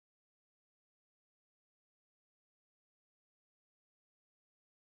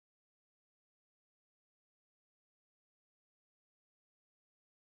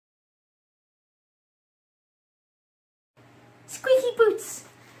Squeaky boots.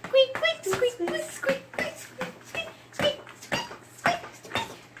 Squeak, squeak, squeak, squeak, squeak, squeak, squeak, squeak, squeak,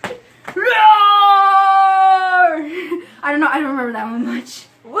 squeak, squeak. Roar! I don't know. I don't remember that one much.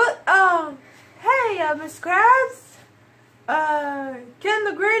 What? Hey, Miss Krabs. Can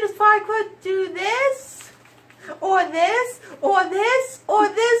the greatest Firefoot do this? Or this? Or this? Or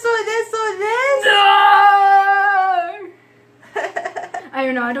this? Or this? Or this? No! I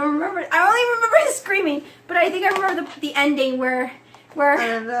don't know. I don't remember. I only remember his screaming, but I think I remember the ending where. I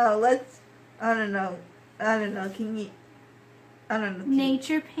don't know. I don't know. Can you? I don't know.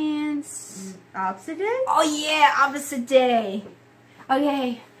 Nature pants. Opposite day? Oh yeah, opposite day.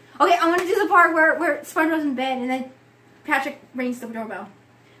 Okay. Okay, I want to do the part where SpongeBob's in bed and then Patrick rings the doorbell.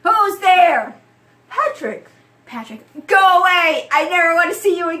 Who's there? Patrick. Patrick, go away! I never want to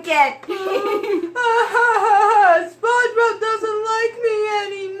see you again. SpongeBob doesn't like me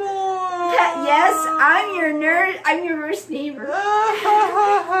anymore. Yes, I'm your nerd. I'm your worst neighbor.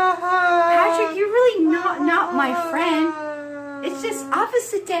 Patrick, you're really not my friend. It's just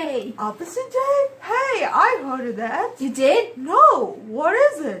opposite day. Opposite day? Hey, I heard of that. You did? No. What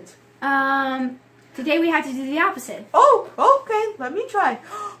is it? Today we have to do the opposite. Oh, okay. Let me try.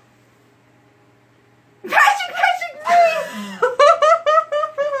 Patrick, please!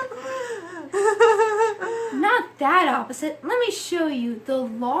 Not that opposite. Let me show you the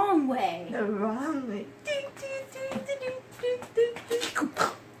long way. The wrong way.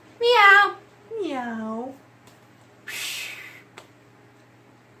 Meow. Meow.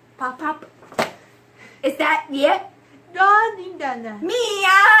 Pop, pop. Is that it? Meow.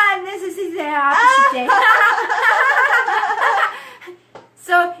 Meow. This is the opposite day.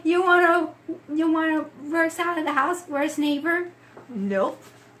 So you wanna work out of the house, worst neighbor? Nope.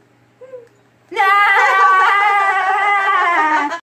 No.